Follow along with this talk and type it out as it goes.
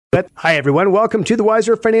Hi, everyone. Welcome to the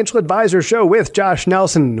Wiser Financial Advisor Show with Josh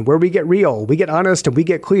Nelson, where we get real, we get honest, and we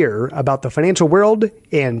get clear about the financial world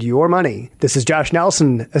and your money. This is Josh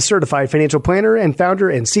Nelson, a certified financial planner and founder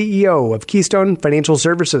and CEO of Keystone Financial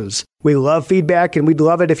Services. We love feedback, and we'd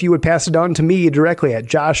love it if you would pass it on to me directly at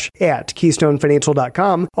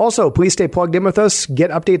josh@keystonefinancial.com. Also, please stay plugged in with us, get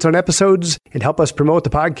updates on episodes, and help us promote the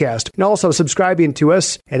podcast. And also subscribing to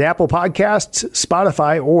us at Apple Podcasts,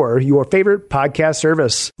 Spotify, or your favorite podcast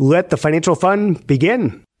service. Let the financial fun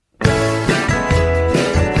begin.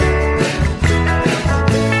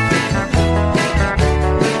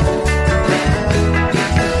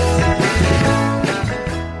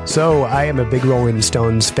 So I am a big Rolling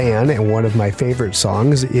Stones fan, and one of my favorite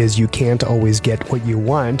songs is You Can't Always Get What You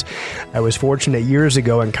Want. I was fortunate years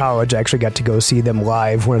ago in college, I actually got to go see them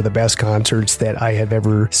live, one of the best concerts that I have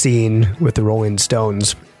ever seen with the Rolling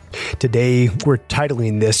Stones. Today, we're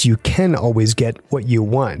titling this, You Can Always Get What You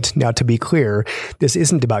Want. Now, to be clear, this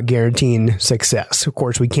isn't about guaranteeing success. Of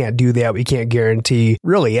course, we can't do that. We can't guarantee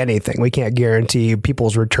really anything. We can't guarantee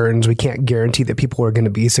people's returns. We can't guarantee that people are going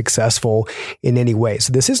to be successful in any way.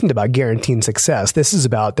 So this isn't about guaranteeing success. This is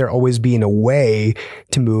about there always being a way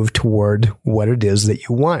to move toward what it is that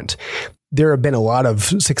you want. There have been a lot of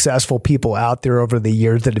successful people out there over the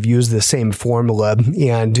years that have used the same formula.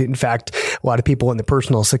 And in fact, a lot of people in the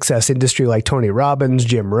personal success industry like Tony Robbins,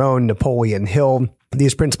 Jim Rohn, Napoleon Hill,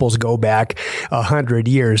 these principles go back 100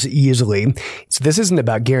 years easily. So this isn't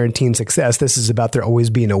about guaranteeing success. This is about there always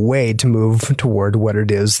being a way to move toward what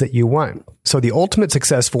it is that you want. So the ultimate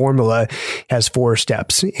success formula has 4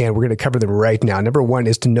 steps, and we're going to cover them right now. Number 1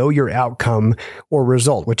 is to know your outcome or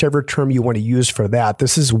result, whichever term you want to use for that.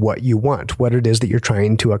 This is what you want, what it is that you're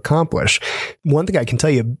trying to accomplish. One thing I can tell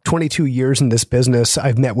you, 22 years in this business,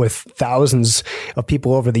 I've met with thousands of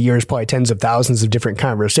people over the years, probably tens of thousands of different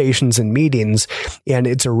conversations and meetings. And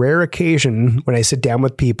it's a rare occasion when I sit down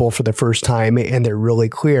with people for the first time and they're really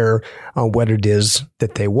clear on what it is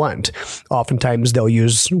that they want. Oftentimes they'll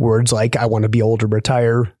use words like, I want to be able to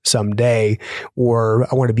retire someday, or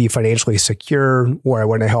I want to be financially secure, or I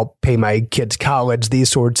want to help pay my kids' college, these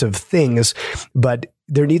sorts of things. But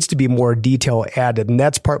there needs to be more detail added. And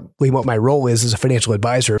that's partly what my role is as a financial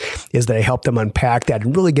advisor, is that I help them unpack that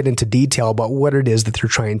and really get into detail about what it is that they're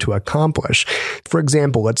trying to accomplish. For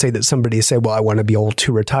example, let's say that somebody say, well, I want to be able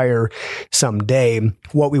to retire someday.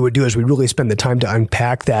 What we would do is we really spend the time to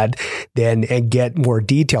unpack that then and get more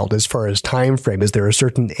detailed as far as time frame. Is there a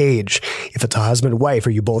certain age? If it's a husband and wife,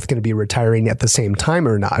 are you both going to be retiring at the same time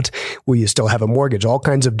or not? Will you still have a mortgage? All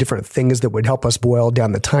kinds of different things that would help us boil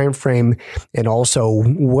down the time frame, and also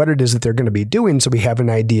what it is that they're going to be doing, so we have an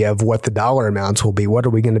idea of what the dollar amounts will be. What are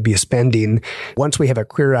we going to be spending? Once we have a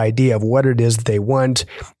clear idea of what it is that they want,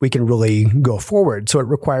 we can really go forward. So it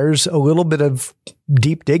requires a little bit of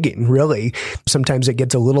deep digging, really. Sometimes it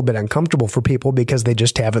gets a little bit uncomfortable for people because they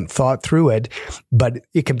just haven't thought through it, but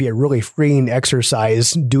it can be a really freeing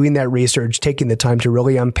exercise doing that research, taking the time to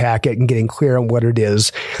really unpack it and getting clear on what it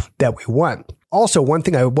is that we want. Also, one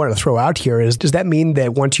thing I want to throw out here is, does that mean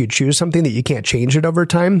that once you choose something that you can't change it over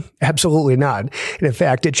time? Absolutely not. And in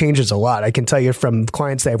fact, it changes a lot. I can tell you from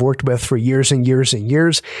clients that I've worked with for years and years and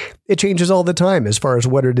years, it changes all the time as far as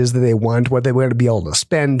what it is that they want, what they want to be able to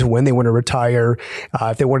spend, when they want to retire,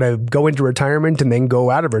 if they want to go into retirement and then go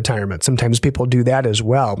out of retirement. Sometimes people do that as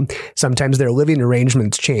well. Sometimes their living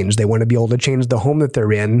arrangements change. They want to be able to change the home that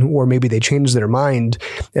they're in, or maybe they change their mind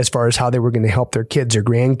as far as how they were going to help their kids or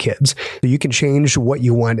grandkids. So you can change what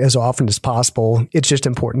you want as often as possible. It's just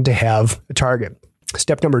important to have a target.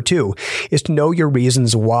 Step number 2 is to know your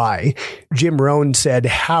reasons why. Jim Rohn said,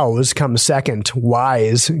 hows come second,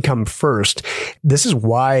 whys come first. This is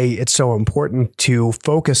why it's so important to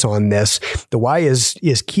focus on this. The why is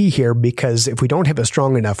key here, because if we don't have a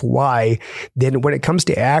strong enough why, then when it comes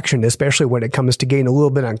to action, especially when it comes to getting a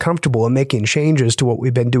little bit uncomfortable and making changes to what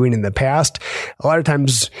we've been doing in the past, a lot of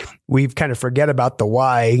times we kind of forget about the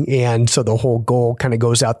why, and so the whole goal kind of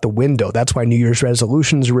goes out the window. That's why New Year's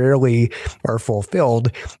resolutions rarely are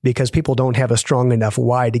fulfilled, because people don't have a strong enough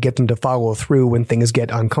why to get them to follow through when things get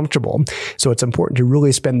uncomfortable. So it's important to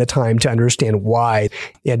really spend the time to understand why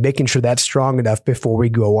and making sure that's strong enough before we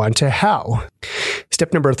go on to how.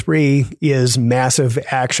 Step number 3 is massive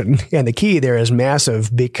action. And the key there is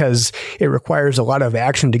massive because it requires a lot of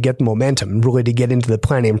action to get momentum, really to get into the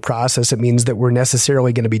planning process. It means that we're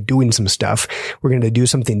necessarily going to be doing some stuff. We're going to do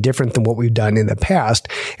something different than what we've done in the past.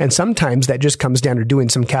 And sometimes that just comes down to doing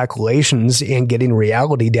some calculations and getting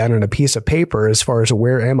reality down on a piece of paper as far as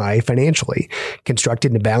where am I financially,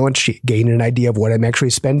 constructing a balance sheet, gaining an idea of what I'm actually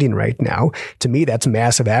spending right now. To me, that's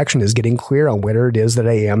massive action, is getting clear on where it is that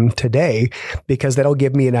I am today, because that'll that'll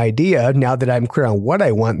give me an idea now that I'm clear on what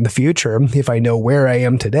I want in the future. If I know where I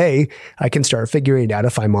am today, I can start figuring out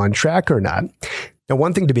if I'm on track or not. Now,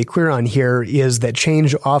 one thing to be clear on here is that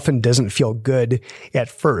change often doesn't feel good at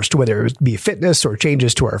first, whether it be fitness or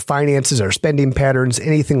changes to our finances, our spending patterns,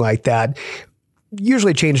 anything like that.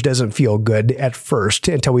 Usually change doesn't feel good at first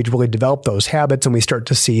until we really develop those habits and we start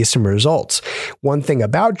to see some results. One thing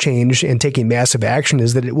about change and taking massive action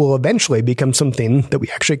is that it will eventually become something that we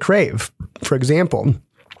actually crave. For example,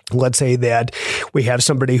 let's say that we have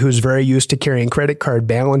somebody who's very used to carrying credit card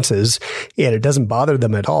balances and it doesn't bother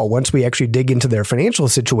them at all. Once we actually dig into their financial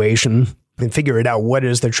situation and figure it out what it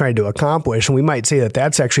is they're trying to accomplish. And we might say that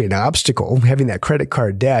that's actually an obstacle. Having that credit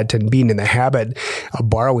card debt and being in the habit of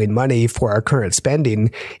borrowing money for our current spending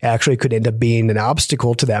actually could end up being an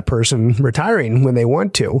obstacle to that person retiring when they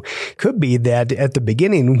want to. Could be that at the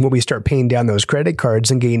beginning, when we start paying down those credit cards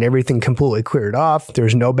and getting everything completely cleared off,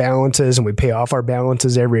 there's no balances and we pay off our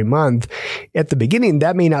balances every month. At the beginning,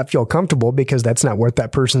 that may not feel comfortable because that's not what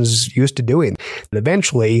that person's used to doing. But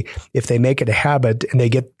eventually, if they make it a habit and they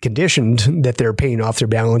get conditioned that they're paying off their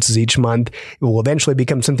balances each month, it will eventually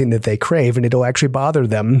become something that they crave, and it'll actually bother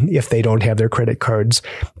them if they don't have their credit cards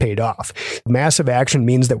paid off. Massive action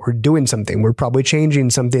means that we're doing something. We're probably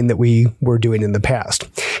changing something that we were doing in the past.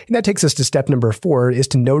 And that takes us to step number 4, is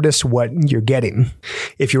to notice what you're getting.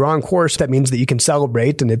 If you're on course, that means that you can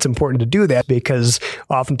celebrate, and it's important to do that because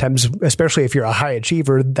oftentimes, especially if you're a high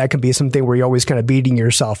achiever, that can be something where you're always kind of beating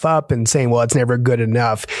yourself up and saying, well, it's never good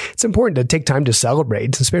enough. It's important to take time to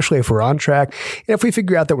celebrate, especially if we're on track. And if we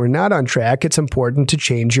figure out that we're not on track, it's important to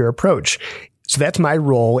change your approach. So that's my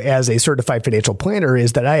role as a certified financial planner,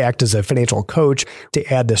 is that I act as a financial coach to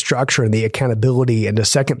add the structure and the accountability and a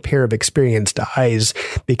second pair of experienced eyes,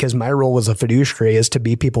 because my role as a fiduciary is to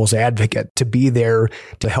be people's advocate, to be there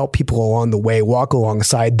to help people along the way, walk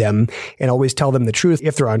alongside them, and always tell them the truth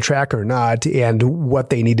if they're on track or not, and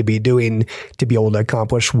what they need to be doing to be able to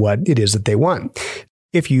accomplish what it is that they want.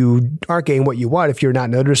 If you aren't getting what you want, if you're not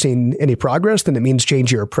noticing any progress, then it means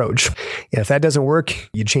change your approach. And if that doesn't work,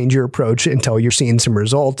 you change your approach until you're seeing some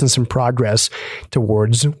results and some progress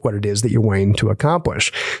towards what it is that you're wanting to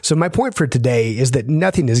accomplish. So my point for today is that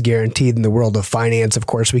nothing is guaranteed in the world of finance. Of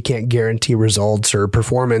course, we can't guarantee results or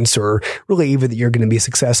performance or really even that you're going to be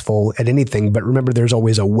successful at anything. But remember, there's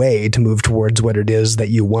always a way to move towards what it is that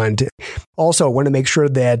you want. Also, I want to make sure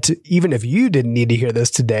that even if you didn't need to hear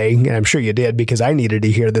this today, and I'm sure you did because I needed to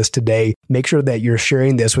hear this today, make sure that you're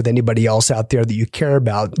sharing this with anybody else out there that you care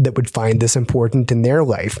about that would find this important in their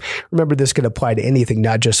life. Remember, this could apply to anything,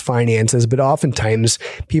 not just finances, but oftentimes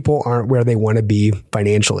people aren't where they want to be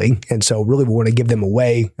financially. And so really we want to give them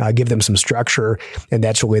away, give them some structure. And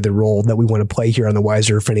that's really the role that we want to play here on the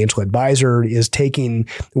Wiser Financial Advisor, is taking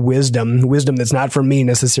wisdom that's not from me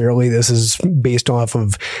necessarily. This is based off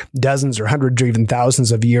of dozens or hundreds or even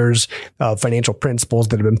thousands of years of financial principles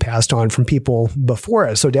that have been passed on from people before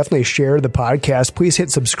us. So definitely share the podcast. Please hit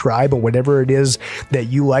subscribe on whatever it is that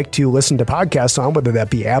you like to listen to podcasts on, whether that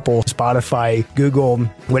be Apple, Spotify, Google,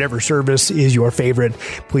 whatever service is your favorite.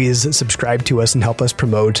 Please subscribe to us and help us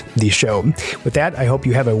promote the show. With that, I hope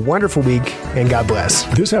you have a wonderful week and God bless.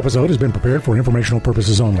 This episode has been prepared for informational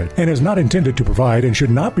purposes only and is not intended to provide and should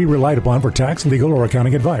not be relied upon for tax, legal, or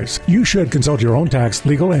accounting advice. You should consult your own tax,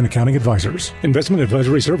 legal, and accounting advisors. Investment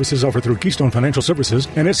advisory services offered through Keystone Financial Services,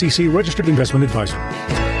 an SEC registered investment advisor.